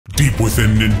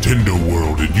within Nintendo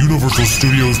World in Universal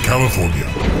Studios, California.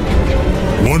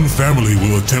 One family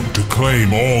will attempt to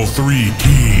claim all 3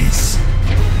 keys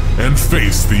and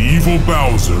face the evil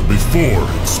Bowser before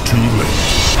it's too late.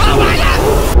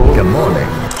 Good morning.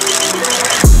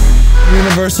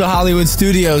 Universal Hollywood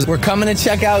Studios. We're coming to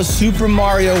check out Super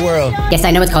Mario World. Yes,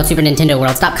 I know it's called Super Nintendo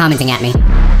World. Stop commenting at me.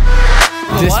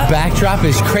 This backdrop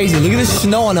is crazy. Look at the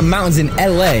snow on the mountains in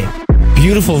LA.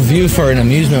 Beautiful view for an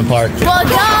amusement park. Well,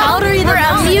 God, we're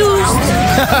amused.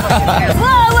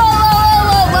 Whoa.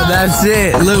 That's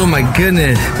it. Look, oh my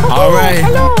goodness. All right.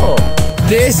 Hello.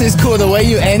 This is cool. The way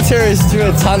you enter is through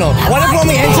a tunnel. What if when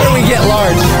we enter we get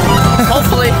large?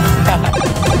 Hopefully.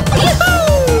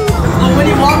 Oh, when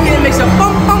you walk in, it makes a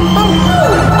bump, bump, bump.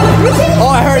 Oh,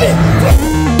 I heard it.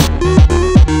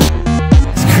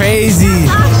 It's crazy.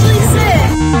 Actually sick.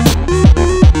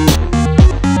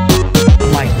 Oh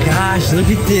my gosh, look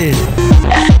at this.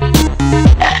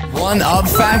 One Up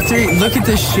Factory. Look at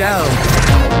the shell.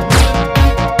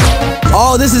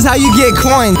 Oh, this is how you get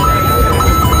coins.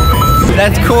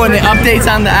 That's cool, and the updates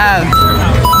on the app.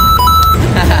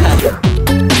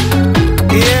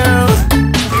 Ew.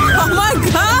 Oh my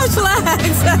gosh,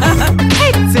 Lex.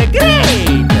 It's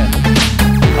great.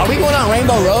 Are we going on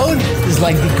Rainbow Road? This is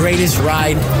like the greatest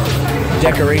ride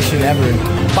decoration ever.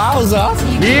 Bowser.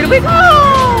 Here we go.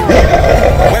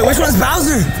 Wait, which one's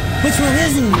Bowser? Which one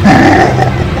is he?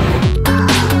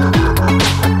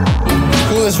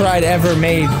 Coolest ride ever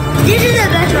made. This is the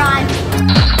best ride.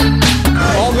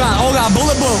 Oh god,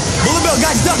 bullet bill,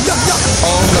 guys, duck.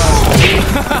 Oh god.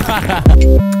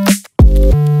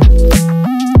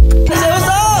 Say what's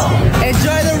up?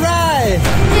 Enjoy the ride.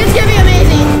 It's gonna be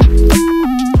amazing.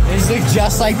 These look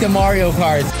just like the Mario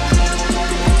Kart.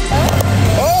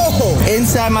 Oh,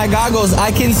 inside my goggles,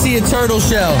 I can see a turtle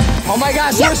shell. Oh my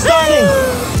gosh, we're starting.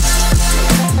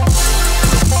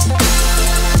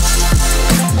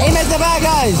 Aim at the bad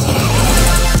guys.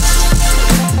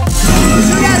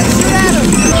 Shoot at him!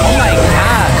 Oh my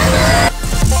god!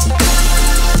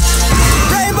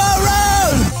 Rainbow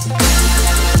Road!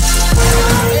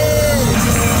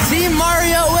 Team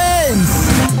Mario wins!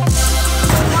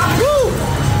 Woo!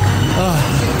 Oh,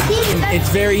 it's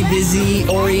very busy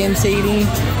orientating,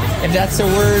 if that's a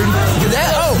word.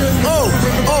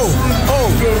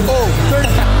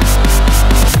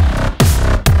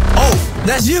 Oh,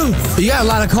 that's you! You got a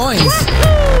lot of coins.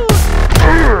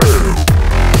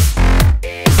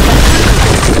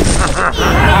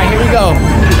 Alright, here we go.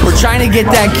 We're trying to get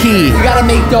that key. You gotta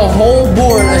make the whole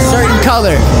board a certain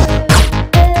color.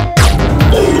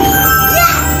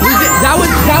 That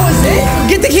was it?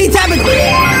 Get the key, tap it.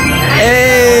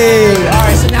 Hey!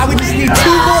 Alright, so now we just need 2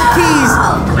 more keys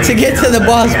to get to the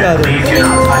boss battle.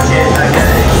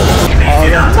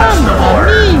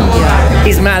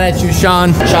 He's mad at you,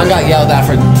 Sean. Sean got yelled at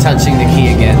for touching the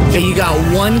key again. Okay, you got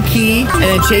 1 key, and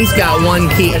then Chase got 1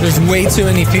 key. There's way too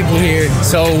many people here,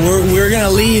 so we're gonna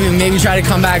leave and maybe try to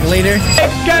come back later.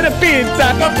 Got a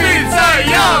pizza,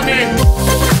 yummy!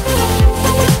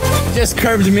 Just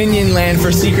curbed Minion Land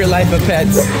for Secret Life of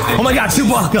Pets. Oh my god,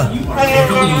 Chewbacca! Give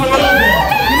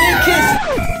me a kiss!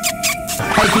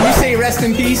 Hey, can you say rest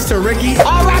in peace to Ricky?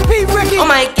 R.I.P. Ricky! Oh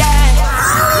my god!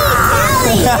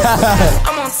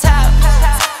 I'm on top.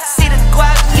 See the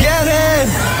guap. Get it!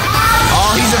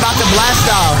 Oh, he's about to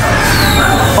blast off.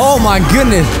 Oh my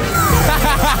goodness.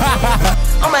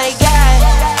 Oh my god.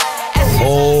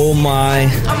 Oh my.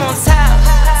 I'm on top.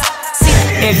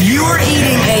 If you were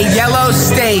eating a yellow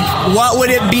steak, what would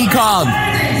it be called?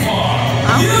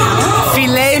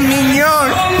 Filet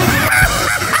mignon.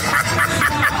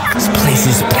 This place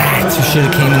is packed. You should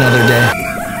have came another day.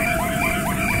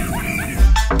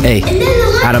 Hey,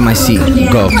 out of my seat.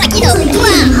 Go.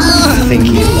 Thank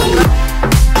you.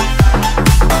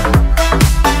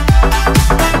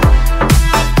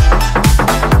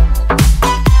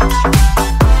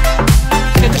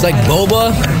 It's like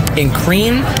boba and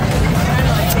cream.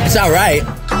 It's alright.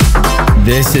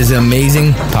 This is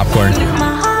amazing popcorn.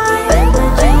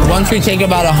 Once we take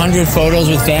about 100 photos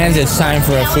with fans, it's time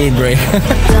for a food break.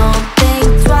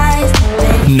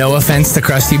 No offense to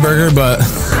Krusty Burger, but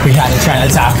we had to try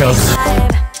the tacos.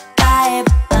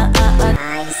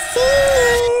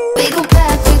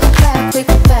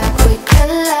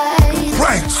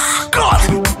 Right! God!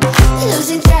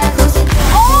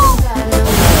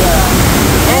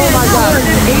 Oh my god.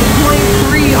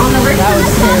 8.3 on the Richter. That was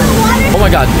scary. Oh my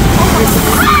god.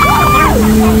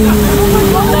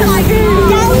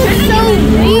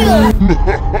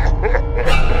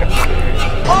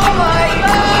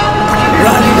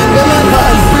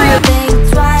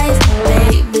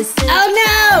 Oh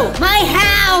no! My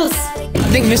house! I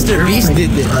think Mr. Beast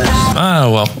did this. much.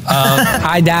 Oh, well.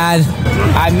 Hi, Dad.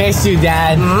 I miss you,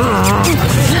 Dad.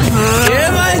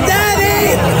 You're my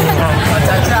daddy!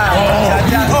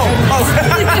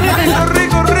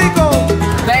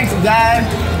 Thanks, Dad.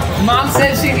 Mom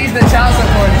said she needs the child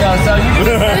support, though, so you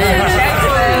can check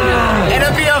it.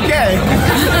 It'll be okay.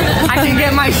 I can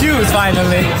get my shoes,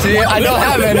 finally. See, I don't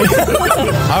have any.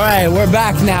 All right, we're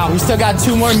back now. We still got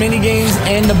 2 more mini games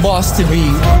and the boss to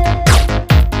beat.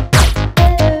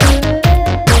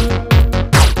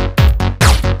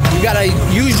 You gotta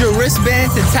use your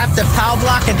wristband to tap the POW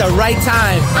block at the right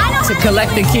time to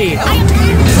collect the key.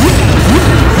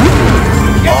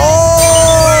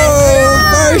 Oh,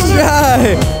 first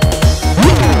try.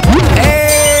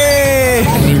 Hey! I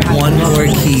need 1 more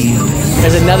key.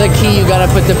 There's another key. You gotta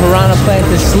put the piranha plant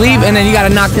to sleep, and then you gotta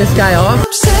knock this guy off.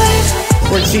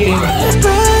 We're cheating.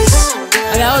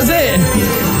 And that was it.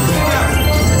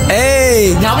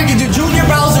 Hey! Now we can do Junior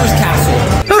Bowser's Castle.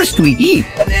 First we eat.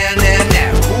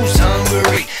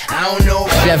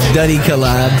 Chef Duddy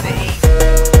collab.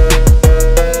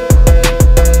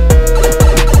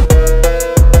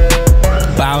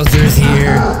 Bowser's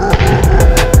here.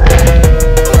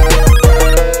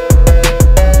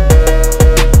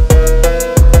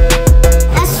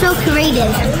 That's so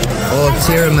creative. Oh,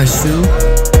 tiramisu.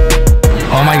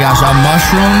 Oh my gosh, a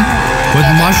mushroom with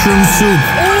mushroom soup.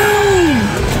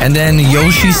 And then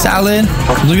Yoshi salad.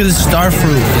 Look at the star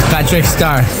fruit. It's Patrick's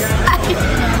star.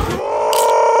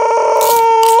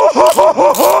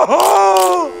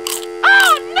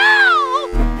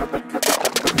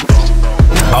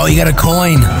 Oh, you got a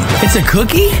coin. It's a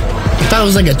cookie? I thought it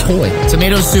was like a toy.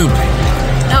 Tomato soup.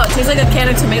 No, it tastes like a can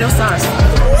of tomato sauce.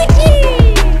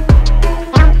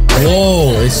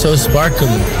 Whoa, it's so sparkly.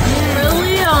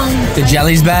 Really? The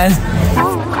jelly's bad?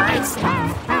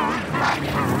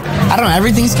 I don't know,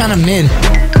 everything's kind of mid.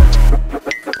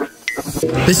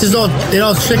 This is it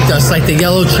all tricked us like the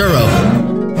yellow churro.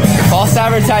 False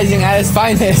advertising at its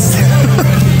finest.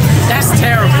 That's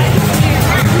terrible.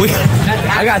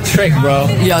 I got tricked, bro.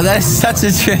 Yo, that's such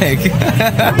a trick.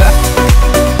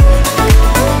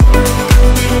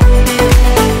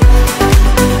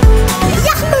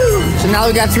 So now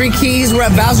we got 3 keys. We're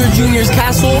at Bowser Jr.'s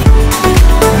castle.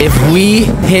 If we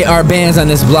hit our bands on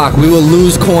this block, we will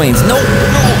lose coins. Nope.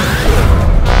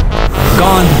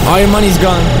 Gone. All your money's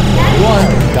gone. One.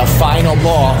 The final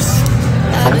boss.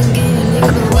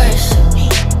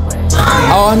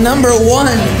 Oh, number 1.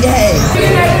 Yay.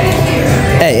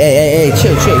 Hey,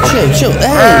 chill. Hey.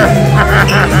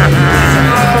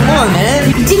 Come on,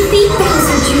 man. Defeat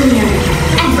Bowser Jr.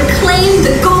 and reclaim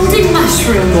the golden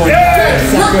mushroom.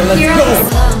 Sucker, let's go.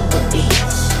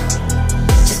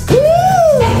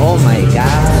 Oh my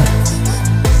god.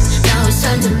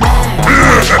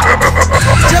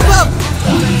 Jump up!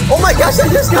 Oh my gosh, I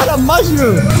just got a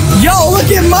mushroom! Yo,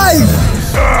 look at Mike!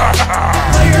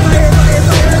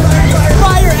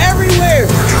 Fire everywhere!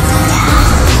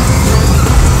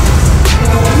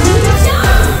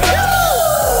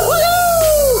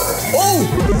 Oh!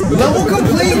 Level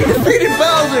complete! Defeated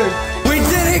Bowser! We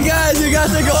did it, guys! We got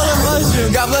the golden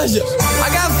mushroom! God bless you! I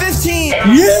got 15!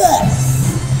 Yeah!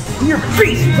 Your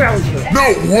face, Bowser.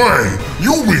 No way!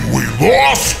 You mean we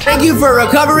lost? Thank you for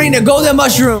recovering the golden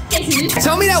mushroom.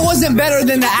 Tell me that wasn't better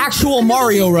than the actual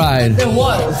Mario ride. It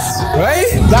was. Right?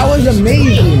 That was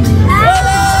amazing.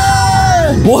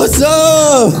 What's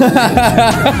up?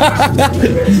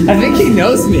 I think he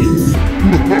knows me.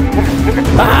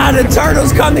 The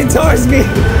turtle's coming towards me.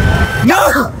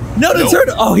 No, the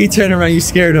turtle. Oh, he turned around. You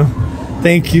scared him.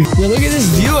 Thank you. Yo, look at this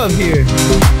view up here.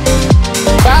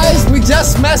 Guys, we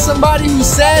just met somebody who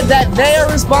said that they are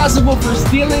responsible for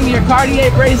stealing your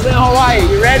Cartier bracelet in Hawaii.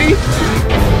 You ready?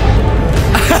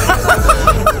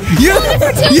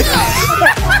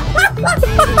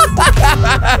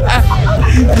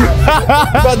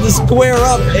 About to square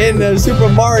up in the Super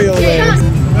Mario Land.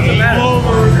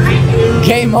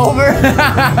 Game over.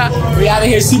 We out of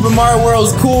here. Super Mario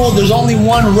World's cool. There's only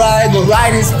one ride. The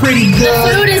ride is pretty good.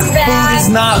 The food is bad. Food is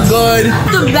not good.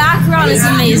 The background is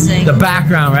amazing. The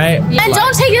background, right? Yeah. And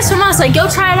don't take this from us. Like, go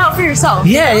try it out for yourself.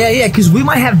 Yeah. Because we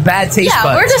might have bad taste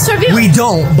buds. We're just reviewing. We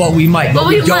don't, but we might. But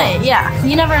we don't. might. Yeah.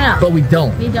 You never know. But we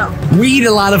don't. We don't. We eat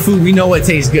a lot of food. We know what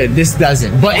tastes good. This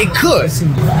doesn't. But it could.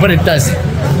 But it doesn't.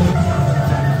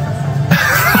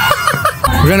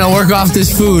 We're gonna work off this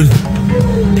food.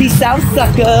 Peace out,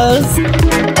 suckers.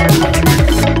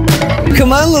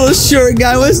 Come on, little short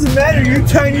guy. What's the matter? Your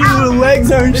tiny little legs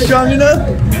aren't strong enough.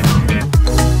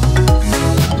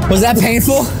 Was that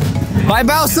painful? Bye,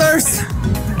 Bowsers.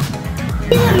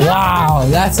 Wow,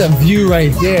 that's a view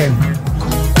right there.